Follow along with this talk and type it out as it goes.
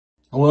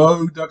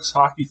Hello, Ducks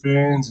hockey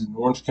fans in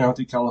Orange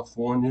County,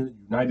 California,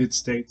 United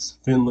States,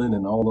 Finland,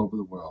 and all over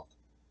the world.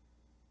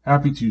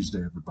 Happy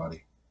Tuesday,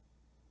 everybody.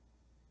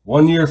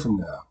 1 year from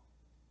now,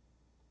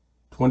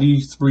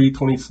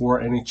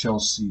 23-24 NHL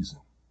season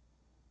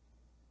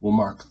will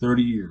mark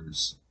 30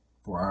 years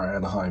for our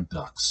Anaheim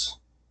Ducks.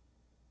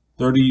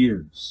 30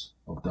 years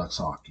of Ducks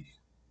hockey.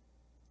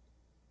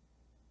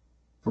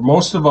 For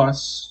most of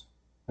us,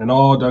 and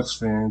all Ducks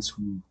fans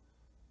who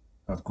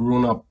have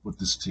grown up with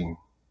this team,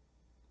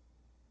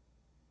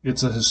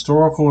 it's a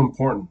historical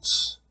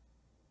importance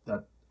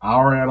that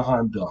our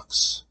Anaheim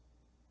Ducks,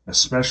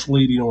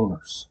 especially the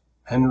owners,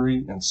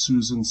 Henry and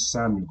Susan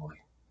Samueli,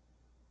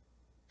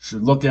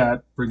 should look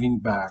at bringing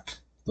back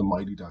the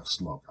Mighty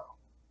Ducks logo.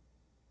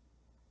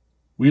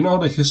 We know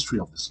the history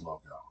of this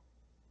logo.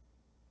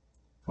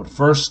 For the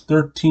first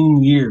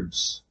 13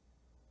 years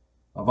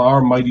of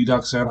our Mighty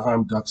Ducks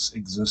Anaheim Ducks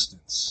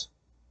existence,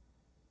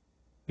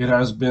 it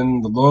has been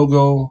the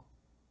logo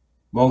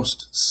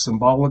most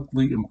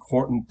symbolically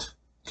important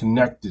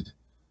connected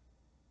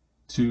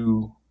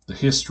to the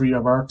history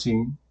of our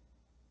team,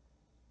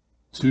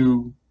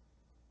 to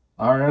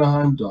our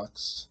Anaheim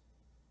Ducks,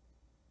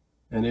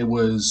 and it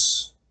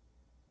was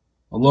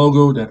a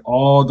logo that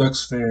all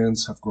Ducks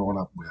fans have grown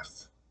up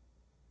with.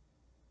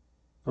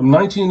 From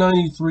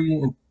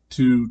 1993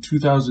 to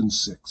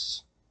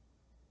 2006,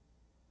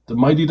 the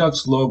Mighty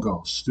Ducks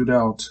logo stood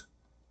out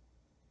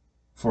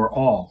for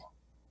all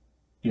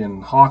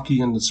in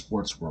hockey and the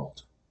sports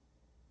world.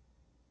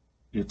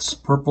 Its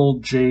purple,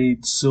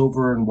 jade,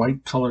 silver, and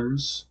white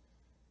colors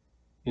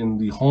in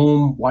the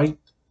home white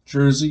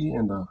jersey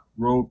and the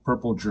road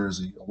purple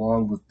jersey,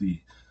 along with the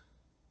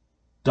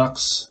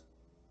Ducks-shaped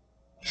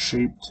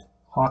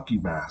hockey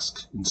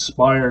mask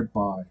inspired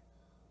by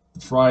the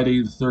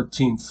Friday the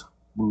 13th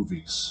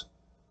movies,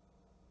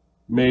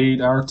 made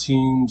our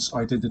team's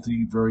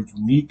identity very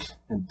unique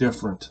and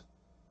different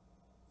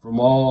from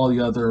all the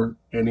other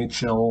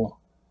NHL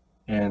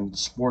and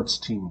sports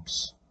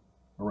teams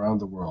around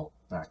the world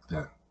back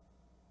then.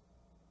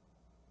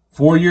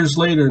 4 years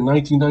later, in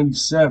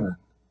 1997,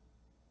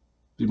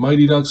 the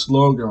Mighty Ducks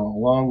logo,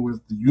 along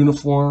with the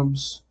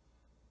uniforms,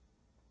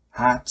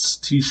 hats,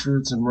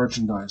 t-shirts, and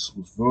merchandise,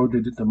 was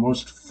voted the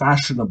most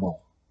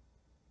fashionable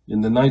in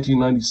the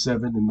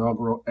 1997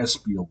 inaugural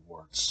ESPY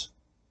Awards.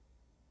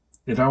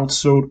 It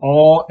outsold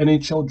all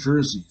NHL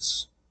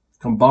jerseys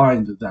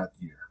combined that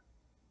year.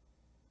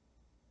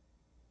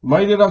 The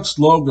Mighty Ducks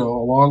logo,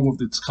 along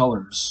with its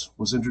colors,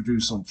 was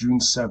introduced on June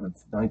 7,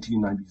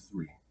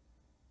 1993,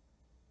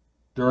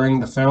 during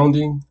the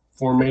founding,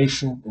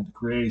 formation, and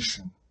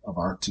creation of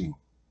our team.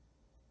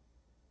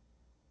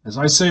 As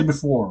I say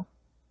before,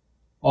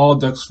 all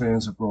Ducks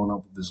fans have grown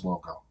up with this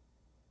logo.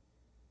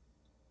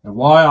 And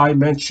why I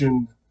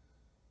mention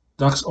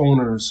Ducks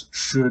owners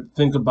should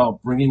think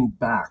about bringing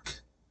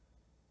back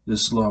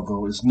this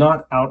logo is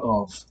not out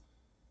of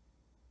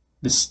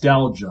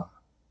nostalgia,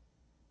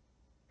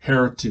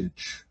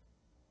 heritage,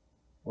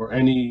 or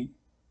any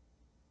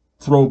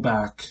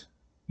throwback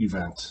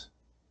event.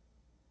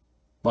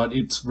 But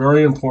it's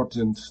very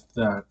important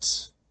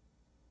that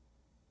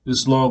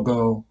this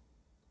logo,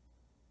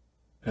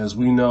 as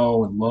we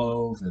know and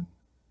love and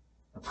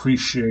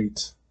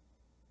appreciate,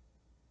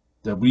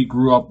 that we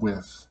grew up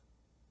with,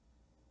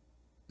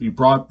 be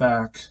brought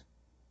back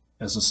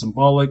as a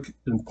symbolic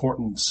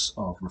importance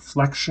of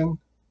reflection,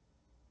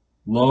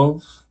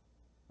 love,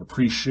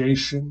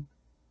 appreciation,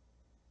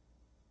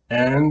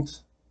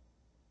 and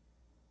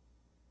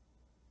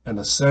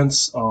a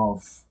sense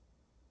of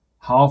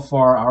how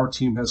far our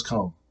team has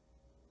come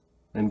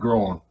and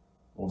grown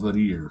over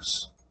the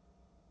years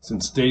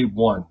since day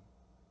one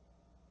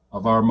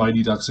of our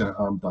Mighty Ducks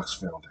Anaheim Ducks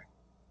founding.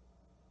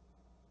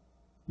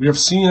 We have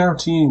seen our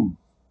team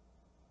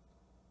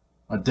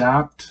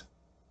adapt,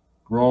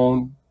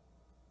 grown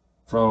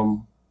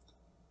from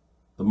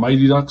the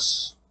Mighty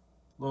Ducks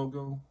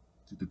logo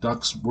to the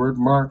Ducks word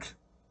mark,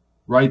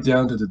 right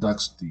down to the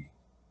Ducks D.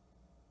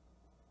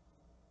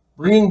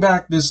 Bringing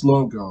back this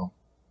logo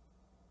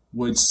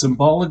would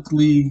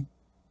symbolically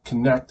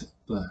connect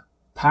the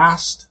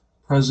past,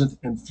 present,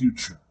 and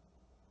future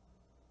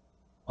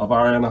of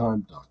our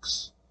Anaheim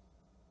Ducks.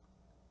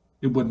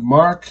 It would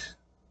mark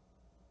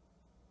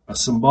a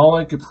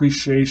symbolic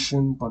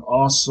appreciation, but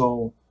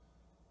also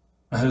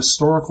a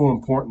historical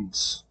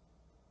importance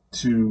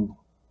to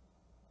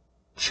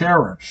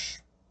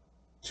cherish,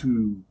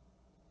 to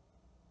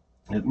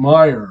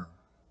admire,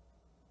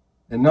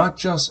 and not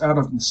just out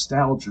of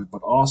nostalgia,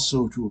 but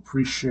also to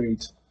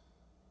appreciate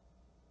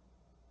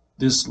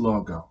this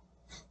logo.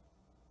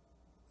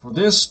 For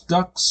this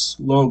Ducks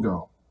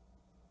logo,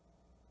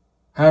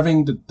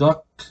 having the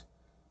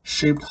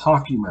duck-shaped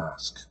hockey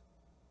mask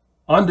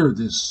under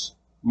this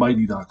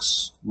Mighty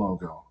Ducks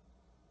logo,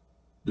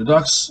 the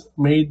Ducks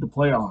made the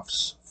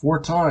playoffs 4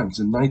 times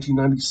in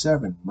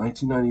 1997,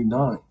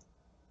 1999,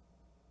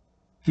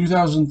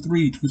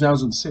 2003,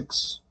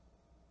 2006.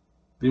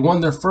 They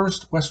won their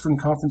first Western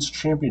Conference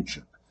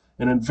championship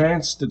and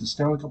advanced to the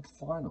Stanley Cup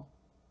Final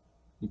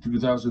in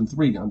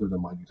 2003 under the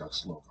Mighty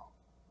Ducks logo.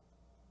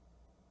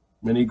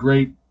 Many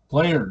great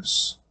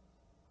players,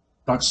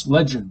 Ducks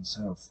legends,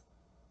 have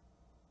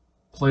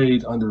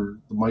played under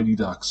the Mighty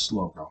Ducks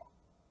logo.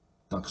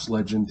 Ducks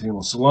legend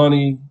Tamo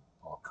Solani,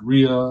 Paul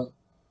Correa,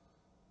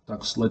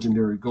 Ducks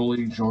legendary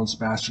goalie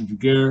Jean-Sébastien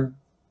Giguère,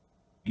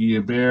 Guy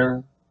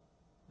Hebert,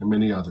 and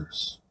many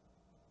others.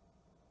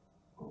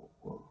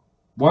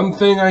 One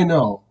thing I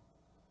know,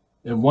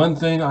 and one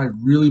thing I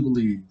really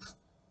believe,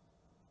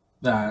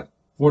 that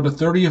for the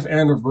 30th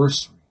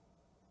anniversary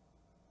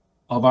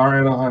of our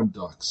Anaheim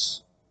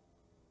Ducks,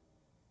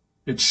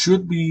 it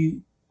should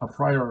be a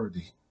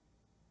priority.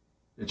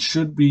 It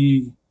should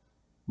be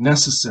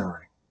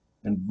necessary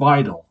and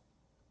vital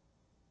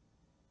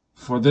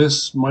for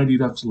this Mighty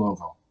Ducks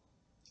logo,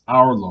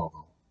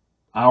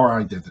 our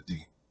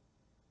identity,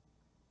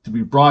 to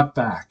be brought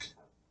back,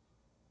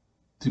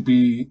 to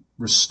be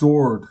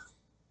restored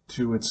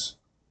to its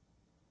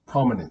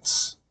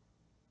prominence.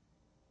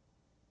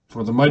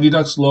 For the Mighty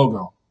Ducks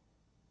logo,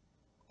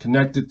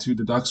 connected to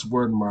the Ducks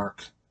word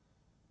mark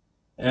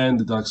and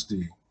the Ducks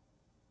D.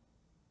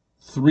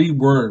 3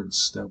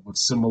 words that would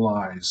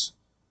symbolize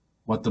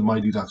what the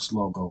Mighty Ducks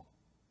logo.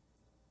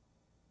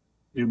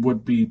 It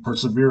would be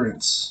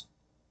perseverance,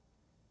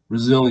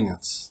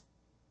 resilience,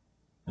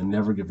 and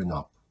never giving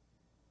up.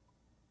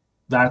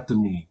 That, to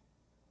me,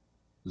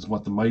 is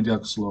what the Mighty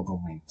Ducks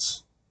logo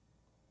means.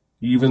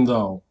 Even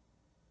though,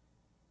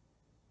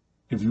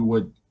 if you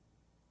would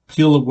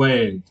peel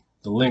away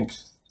the link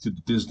to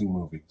the Disney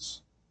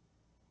movies,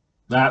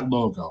 that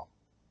logo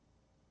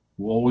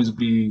will always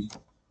be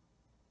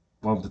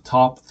one of the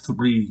top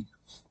 3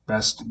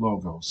 best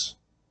logos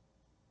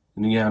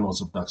in the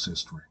annals of Ducks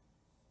history.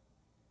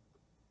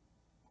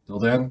 Till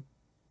then,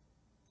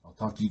 I'll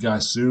talk to you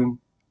guys soon.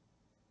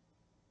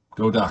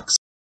 Go Ducks.